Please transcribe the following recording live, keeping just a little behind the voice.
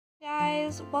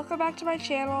guys, welcome back to my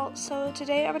channel. So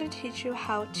today I'm going to teach you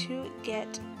how to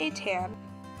get a tan.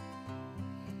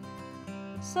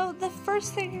 So the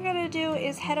first thing you're going to do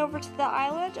is head over to the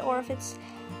island, or if it's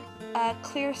a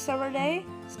clear summer day,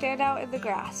 stand out in the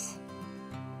grass.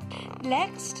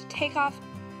 Next, take off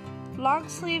long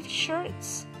sleeved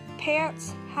shirts,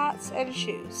 pants, hats, and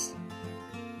shoes.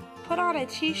 Put on a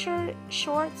t-shirt,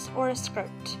 shorts, or a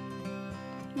skirt.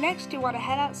 Next, you want to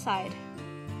head outside.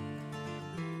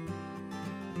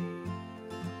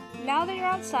 Now that you're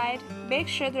outside, make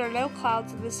sure there are no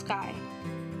clouds in the sky.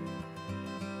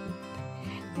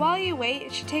 While you wait,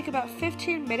 it should take about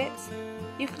 15 minutes.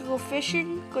 You can go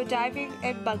fishing, go diving,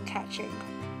 and bug catching.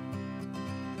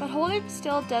 But holding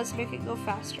still does make it go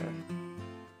faster.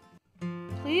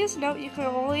 Please note you can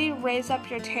only raise up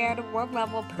your tan one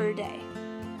level per day.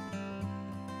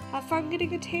 Have fun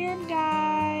getting a tan,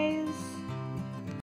 guys!